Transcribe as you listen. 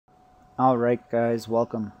Alright guys,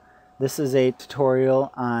 welcome. This is a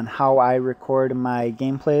tutorial on how I record my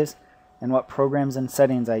gameplays and what programs and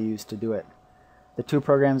settings I use to do it. The two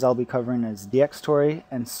programs I'll be covering is Dxtory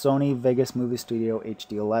and Sony Movie Studio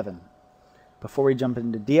HD11. Before we jump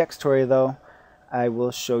into Dxtory though, I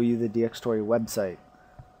will show you the Dxtory website.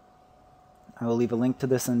 I will leave a link to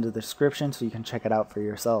this in the description so you can check it out for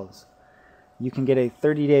yourselves. You can get a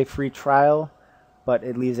 30-day free trial, but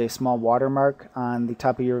it leaves a small watermark on the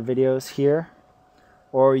top of your videos here,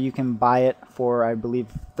 or you can buy it for, I believe,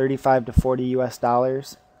 $35 to $40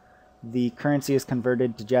 US. The currency is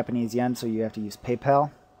converted to Japanese yen, so you have to use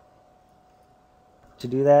PayPal to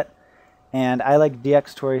do that. And I like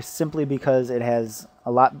Dxtory simply because it has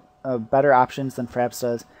a lot of better options than Fraps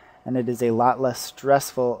does, and it is a lot less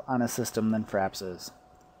stressful on a system than Fraps is.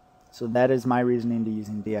 So that is my reasoning to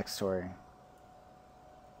using Dxtory.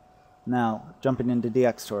 Now, jumping into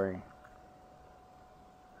Dxtory.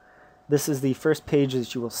 This is the first page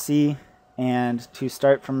that you will see, and to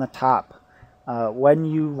start from the top, when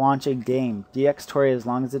you launch a game, Dxtory, as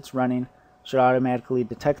long as it's running, should automatically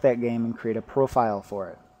detect that game and create a profile for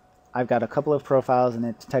it. I've got a couple of profiles and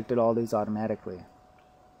it detected all these automatically.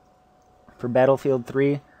 For Battlefield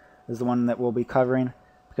 3 is the one that we'll be covering,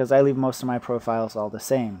 because I leave most of my profiles all the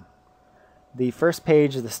same. The first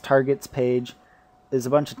page, this targets page, is a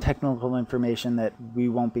bunch of technical information that we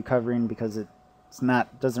won't be covering because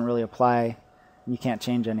doesn't really apply. You can't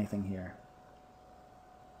change anything here.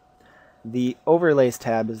 The overlays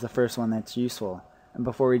tab is the first one that's useful. And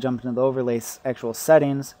before we jump into the overlays actual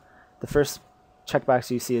settings, the first checkbox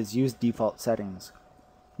you see is use default settings.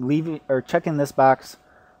 Checking this box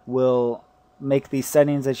will make the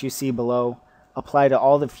settings that you see below apply to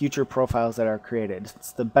all the future profiles that are created.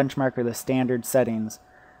 It's the benchmark or the standard settings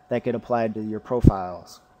that get applied to your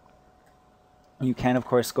profiles. You can of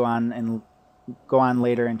course go on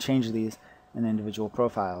later and change these in individual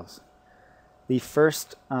profiles. The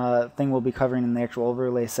first thing we'll be covering in the actual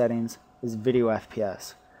overlay settings is video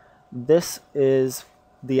FPS. This is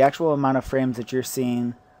the actual amount of frames that you're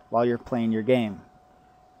seeing while you're playing your game.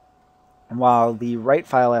 And while the write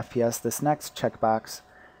file FPS, this next checkbox,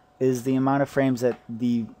 is the amount of frames that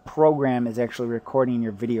the program is actually recording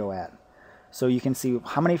your video at. So you can see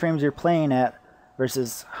how many frames you're playing at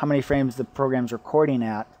versus how many frames the program's recording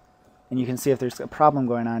at, and you can see if there's a problem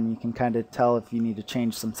going on. You can kind of tell if you need to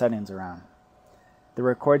change some settings around. The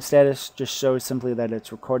record status just shows simply that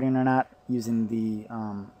it's recording or not, using the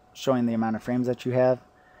showing the amount of frames that you have.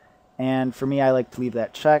 And for me, I like to leave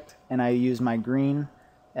that checked, and I use my green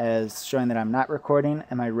as showing that I'm not recording,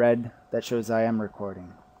 and my red that shows I am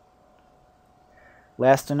recording.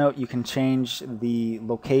 Last to note, you can change the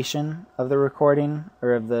location of the recording,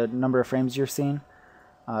 or of the number of frames you're seeing,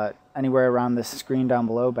 anywhere around this screen down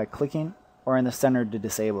below by clicking, or in the center to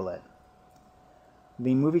disable it.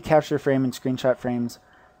 The movie capture frame and screenshot frames,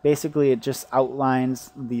 basically it just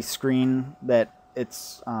outlines the screen that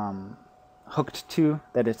it's hooked to,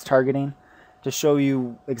 that it's targeting, to show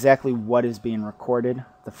you exactly what is being recorded,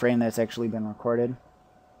 the frame that's actually been recorded.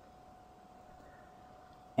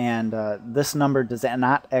 And this number does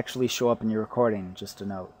not actually show up in your recording, just a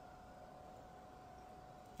note.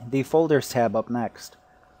 The folders tab up next.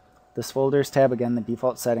 This folders tab, again, the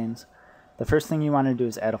default settings. The first thing you want to do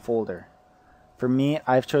is add a folder. For me,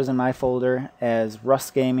 I've chosen my folder as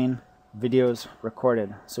Rust Gaming Videos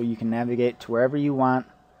Recorded, so you can navigate to wherever you want,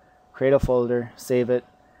 create a folder, save it,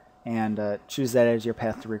 and choose that as your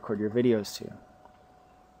path to record your videos to.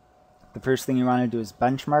 The first thing you want to do is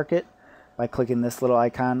benchmark it by clicking this little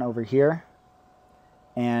icon over here,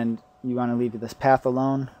 and you want to leave this path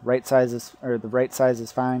alone. The right size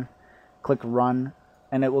is fine. Click run,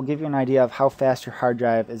 and it will give you an idea of how fast your hard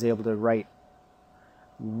drive is able to write.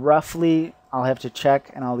 Roughly, I'll have to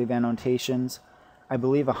check, and I'll leave annotations. I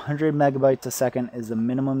believe 100 megabytes a second is the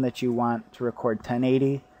minimum that you want to record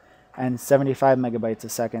 1080, and 75 megabytes a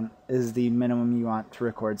second is the minimum you want to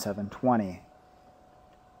record 720.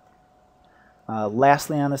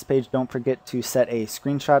 Lastly on this page, don't forget to set a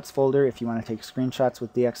screenshots folder if you want to take screenshots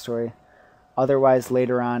with Dxtory. Otherwise,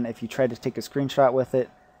 later on, if you try to take a screenshot with it,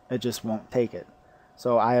 it just won't take it.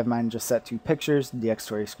 So I have mine just set to pictures,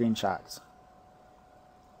 Dxtory screenshots.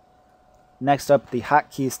 Next up, the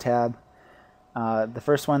Hotkeys tab. The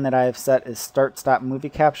first one that I have set is Start Stop Movie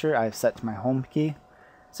Capture. I have set to my home key,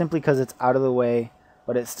 simply because it's out of the way,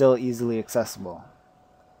 but it's still easily accessible.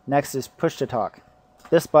 Next is Push to Talk.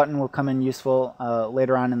 This button will come in useful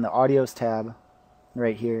later on in the Audios tab,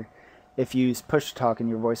 right here, if you use Push to Talk in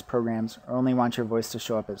your voice programs or only want your voice to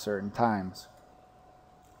show up at certain times.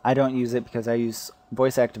 I don't use it because I use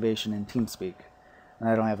voice activation in TeamSpeak, and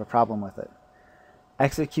I don't have a problem with it.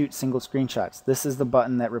 Execute single screenshots. This is the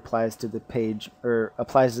button that replies to the page, or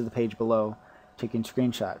applies to the page below, taking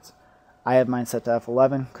screenshots. I have mine set to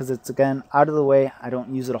F11 because it's, again, out of the way. I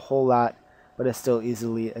don't use it a whole lot, but it's still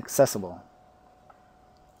easily accessible.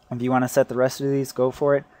 If you want to set the rest of these, go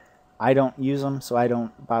for it. I don't use them, so I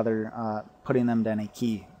don't bother putting them to any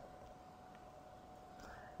key.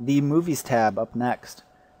 The Movies tab up next.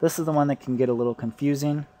 This is the one that can get a little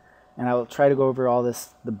confusing, and I will try to go over all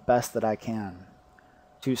this the best that I can.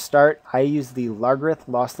 To start, I use the Logarith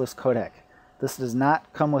lossless codec. This does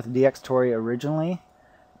not come with Dxtory originally,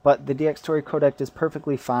 but the Dxtory codec is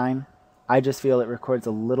perfectly fine. I just feel it records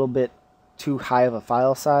a little bit too high of a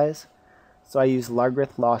file size, so I use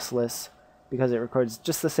Logarith lossless because it records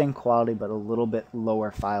just the same quality but a little bit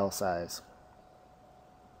lower file size.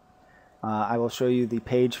 I will show you the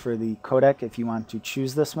page for the codec if you want to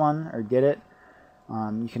choose this one or get it.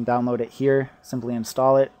 You can download it here, simply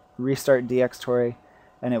install it, restart Dxtory,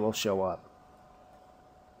 and it will show up.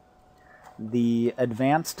 The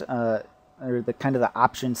advanced, or the kind of the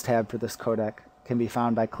options tab for this codec can be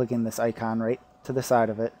found by clicking this icon right to the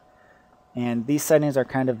side of it. And these settings are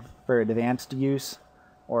kind of for advanced use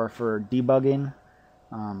or for debugging.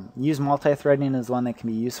 Use multi-threading is one that can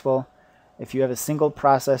be useful. If you have a single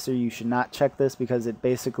processor, you should not check this because it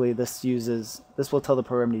basically, this will tell the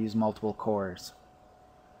program to use multiple cores.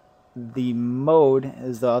 The mode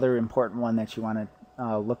is the other important one that you want to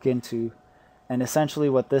look into, and essentially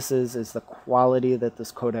what this is the quality that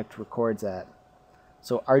this codec records at.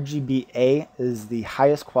 So RGBA is the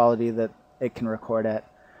highest quality that it can record at,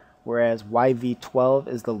 whereas YV12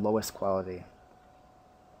 is the lowest quality.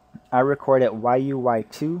 I record at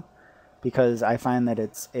YUY2 because I find that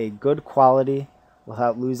it's a good quality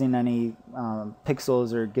without losing any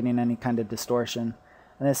pixels or getting any kind of distortion,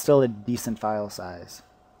 and it's still a decent file size.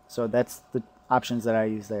 So that's the options that I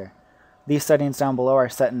use there. These settings down below are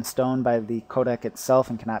set in stone by the codec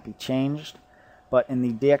itself and cannot be changed, but in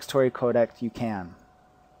the Dxtory codec you can.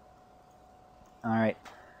 Alright,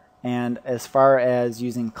 and as far as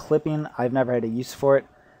using clipping, I've never had a use for it,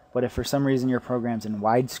 but if for some reason your program's in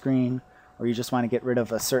widescreen or you just want to get rid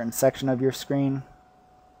of a certain section of your screen,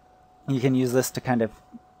 you can use this to kind of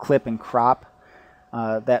clip and crop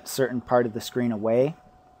that certain part of the screen away.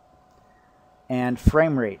 And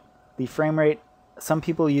frame rate. The frame rate, some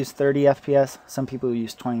people use 30 FPS, some people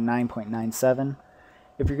use 29.97.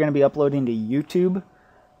 If you're going to be uploading to YouTube,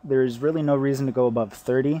 there's really no reason to go above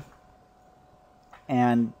 30.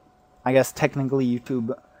 And I guess technically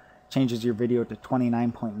YouTube changes your video to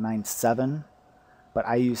 29.97, but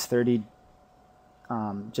I use 30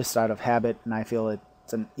 just out of habit, and I feel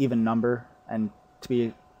it's an even number, and to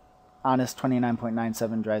be honest,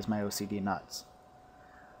 29.97 drives my OCD nuts.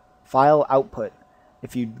 File output.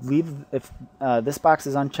 If this box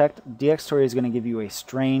is unchecked, Dxtory is going to give you a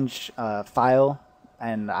strange file,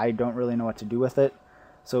 and I don't really know what to do with it.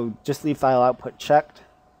 So just leave file output checked.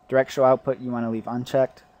 Direct show output you want to leave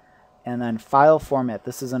unchecked. And then file format.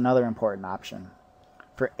 This is another important option.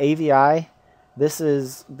 For AVI, this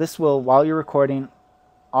will, while you're recording,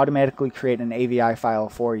 automatically create an AVI file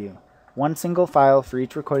for you. One single file for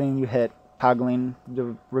each recording you hit, toggling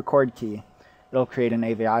the record key. It'll create an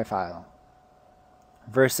AVI file.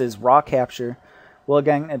 Versus raw capture, well,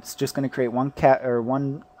 again, it's just going to create one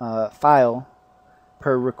file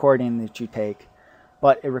per recording that you take,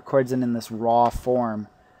 but it records it in this raw form,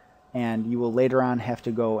 and you will later on have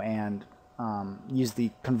to go and use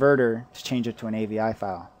the converter to change it to an AVI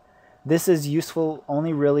file. This is useful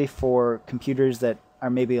only really for computers that are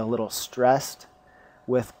maybe a little stressed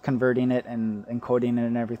with converting it and encoding it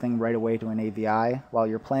and everything right away to an AVI while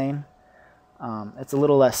you're playing. It's a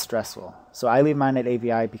little less stressful. So I leave mine at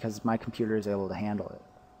AVI because my computer is able to handle it.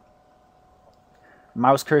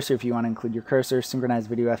 Mouse cursor, if you want to include your cursor. Synchronized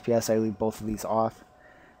video FPS, I leave both of these off.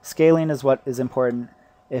 Scaling is what is important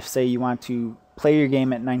if, say, you want to play your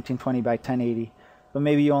game at 1920 by 1080, but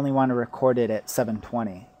maybe you only want to record it at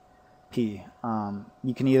 720p.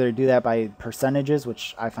 You can either do that by percentages,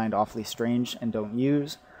 which I find awfully strange and don't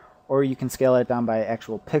use, or you can scale it down by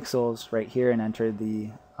actual pixels right here and enter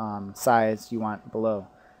the size you want below.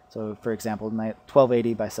 So for example,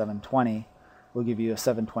 1280 by 720 will give you a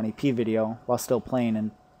 720p video while still playing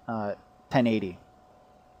in 1080.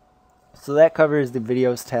 So that covers the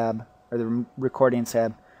videos tab, or the recordings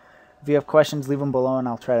tab. If you have questions, leave them below and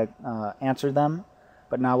I'll try to answer them.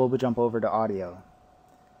 But now we'll jump over to audio.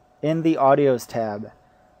 In the audios tab,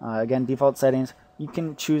 again, default settings, you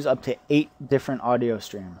can choose up to 8 different audio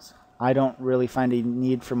streams. I don't really find a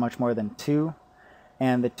need for much more than 2.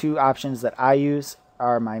 And the 2 options that I use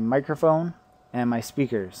are my microphone and my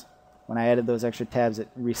speakers. When I added those extra tabs, it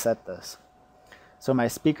reset this. So my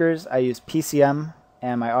speakers, I use PCM,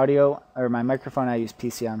 and my audio, or my microphone, I use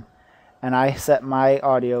PCM. And I set my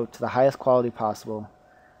audio to the highest quality possible,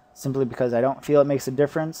 simply because I don't feel it makes a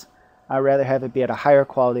difference. I'd rather have it be at a higher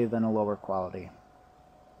quality than a lower quality.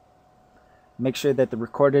 Make sure that the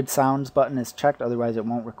recorded sounds button is checked, otherwise it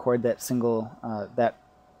won't record that single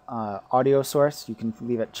audio source. You can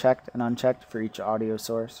leave it checked and unchecked for each audio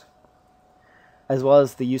source. As well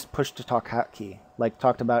as the use push to talk hotkey. Like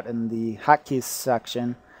talked about in the hotkeys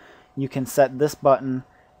section, you can set this button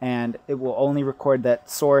and it will only record that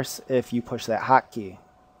source if you push that hotkey.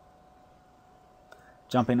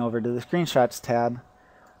 Jumping over to the screenshots tab,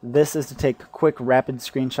 this is to take quick rapid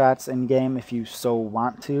screenshots in game if you so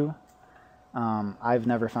want to. I've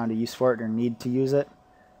never found a use for it or need to use it.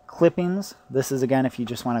 Clippings, this is again if you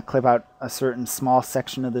just want to clip out a certain small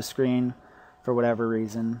section of the screen for whatever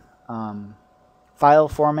reason. File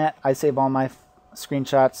format, I save all my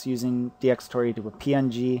screenshots using Dxtory to a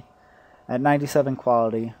PNG at 97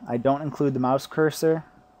 quality. I don't include the mouse cursor.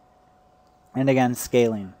 And again,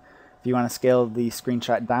 scaling. If you want to scale the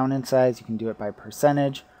screenshot down in size, you can do it by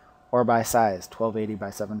percentage or by size, 1280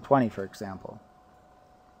 by 720 for example.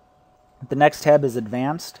 The next tab is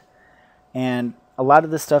advanced, and a lot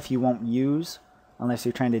of this stuff you won't use unless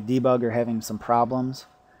you're trying to debug or having some problems.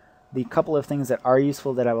 The couple of things that are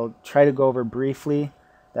useful that I will try to go over briefly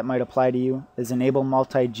that might apply to you is enable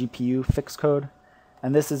multi-GPU fix code.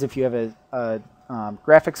 And this is if you have a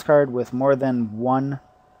graphics card with more than one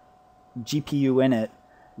GPU in it.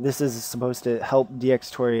 This is supposed to help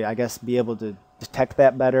Dxtory, I guess, be able to detect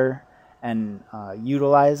that better and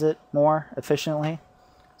utilize it more efficiently.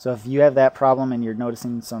 So if you have that problem and you're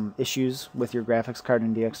noticing some issues with your graphics card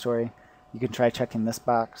in Dxtory, you can try checking this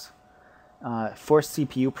box. Forced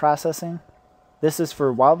CPU processing. This is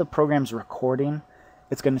for while the program's recording,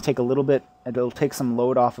 it's going to take a little bit, it'll take some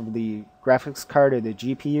load off of the graphics card or the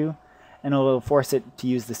GPU, and it'll force it to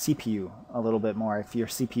use the CPU a little bit more if your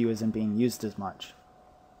CPU isn't being used as much.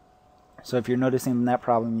 So if you're noticing that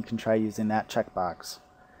problem, you can try using that checkbox.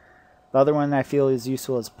 The other one I feel is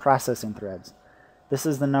useful is processing threads. This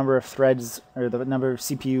is the number of threads, or the number of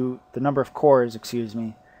the number of cores, excuse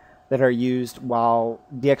me, that are used while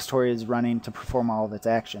Dxtory is running to perform all of its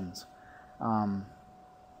actions.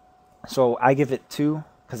 So I give it 2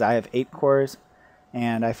 because I have 8 cores,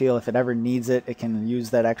 and I feel if it ever needs it, it can use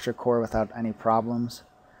that extra core without any problems.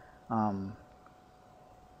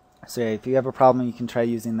 So if you have a problem, you can try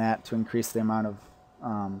using that to increase the amount of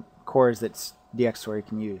cores that Dxtory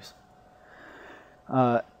can use.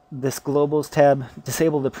 This Globals tab,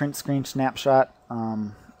 disable the print screen snapshot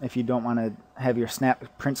if you don't want to have your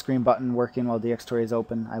print screen button working while Dxtory is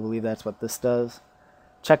open. I believe that's what this does.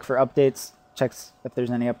 Check for updates, checks if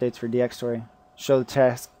there's any updates for Dxtory. Show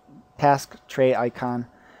the task tray icon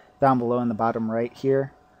down below in the bottom right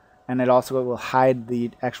here, and it also will hide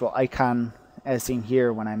the actual icon as seen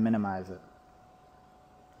here when I minimize it.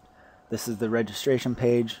 This is the registration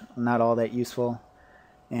page, not all that useful.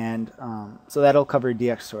 And so that'll cover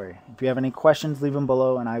Dxtory. If you have any questions, leave them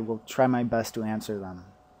below and I will try my best to answer them.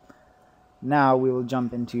 Now we will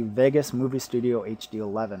jump into Vegas Movie Studio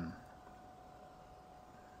HD11.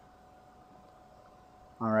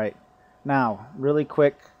 Alright, now really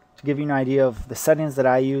quick to give you an idea of the settings that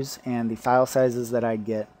I use and the file sizes that I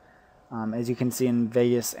get. As you can see in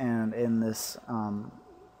Vegas and in this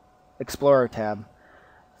Explorer tab,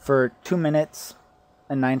 for 2 minutes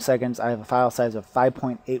and 9 seconds I have a file size of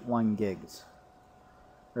 5.81 gigs.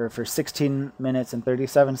 Or for 16 minutes and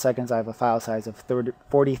 37 seconds I have a file size of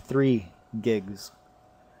 43 gigs.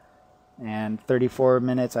 And 34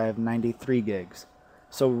 minutes I have 93 gigs.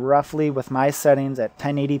 So roughly with my settings at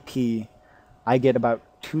 1080p, I get about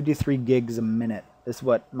 2 to 3 gigs a minute is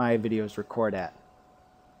what my videos record at.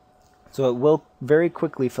 So it will very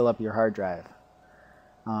quickly fill up your hard drive.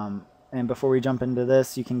 And before we jump into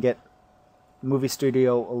this, you can get Movie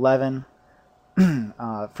Studio 11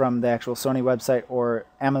 from the actual Sony website or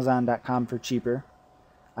Amazon.com for cheaper.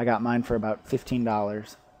 I got mine for about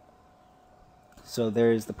 $15. So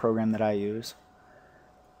there's the program that I use.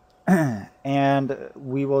 And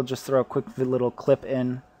we will just throw a quick little clip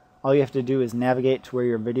in. All you have to do is navigate to where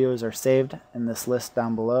your videos are saved in this list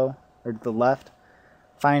down below, or to the left.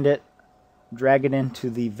 Find it, drag it into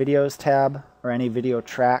the Videos tab, or any video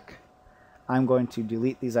track. I'm going to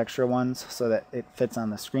delete these extra ones so that it fits on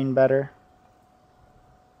the screen better.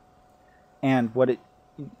 And what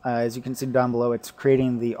as you can see down below, it's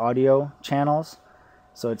creating the audio channels.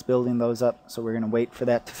 So it's building those up, so we're going to wait for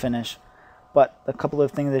that to finish. But a couple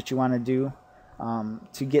of things that you want to do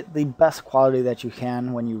to get the best quality that you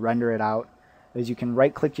can when you render it out is you can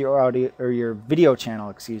right-click your audio or your video channel,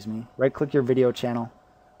 excuse me. Right-click your video channel,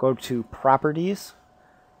 go to Properties,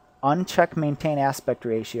 uncheck Maintain Aspect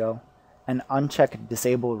Ratio, and uncheck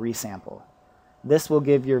Disable Resample. This will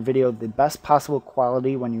give your video the best possible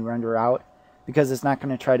quality when you render out, because it's not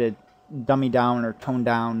going to try to dummy down or tone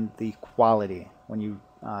down the quality when you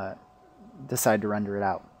decide to render it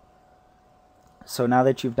out. So now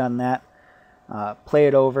that you've done that, play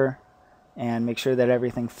it over and make sure that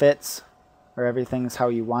everything fits or everything's how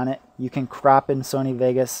you want it. You can crop in Sony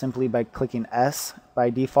Vegas simply by clicking S by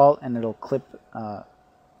default, and it'll clip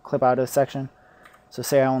out a section. So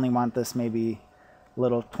say I only want this maybe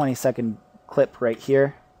little 20-second clip right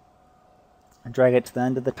here. Drag it to the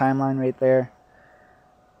end of the timeline right there.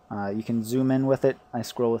 You can zoom in with it. I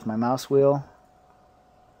scroll with my mouse wheel.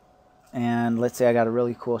 And let's say I got a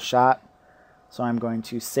really cool shot. So I'm going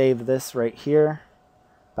to save this right here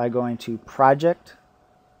by going to Project,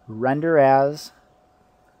 Render As,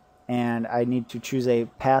 and I need to choose a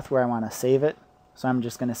path where I want to save it. So I'm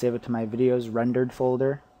just going to save it to my videos rendered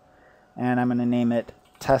folder, and I'm going to name it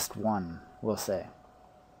Test 1, we'll say.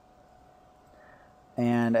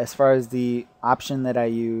 And as far as the option that I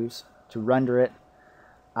use to render it,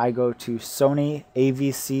 I go to Sony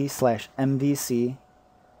AVC/MVC.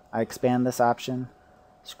 I expand this option,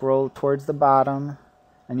 scroll towards the bottom,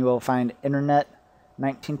 and you will find Internet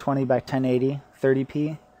 1920 by 1080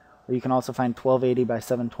 30p, or you can also find 1280 by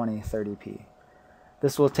 720 30p.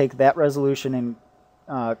 This will take that resolution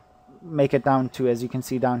and make it down to, as you can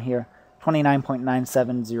see down here,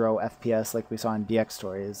 29.970 FPS, like we saw in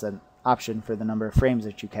Dxtory, is an option for the number of frames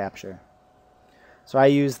that you capture. So I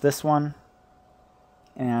use this one,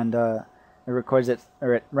 and it records it,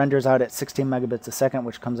 or it renders out at 16 megabits a second,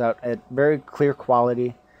 which comes out at very clear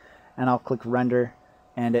quality. And I'll click render,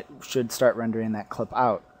 and it should start rendering that clip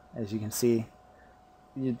out. As you can see,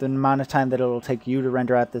 the amount of time that it will take you to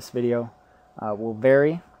render out this video will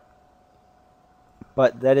vary,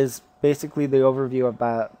 but that is basically the overview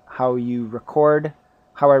about how you record,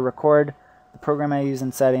 how I record, the program I use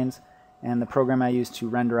in settings, and the program I use to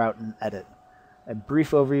render out and edit. A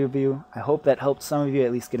brief overview. I hope that helped some of you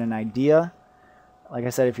at least get an idea. Like I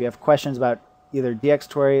said, if you have questions about either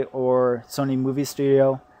Dxtory or Sony Movie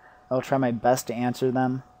Studio, I'll try my best to answer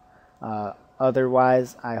them.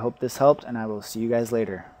 Otherwise, I hope this helped, and I will see you guys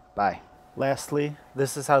later. Bye. Lastly,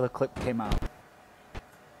 this is how the clip came out.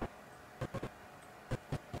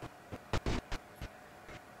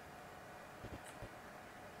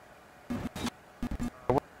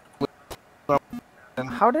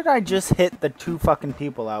 How did I just hit the two fucking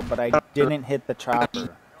people out, but I didn't hit the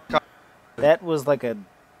chopper? That was like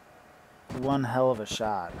one hell of a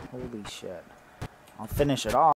shot. Holy shit. I'll finish it off.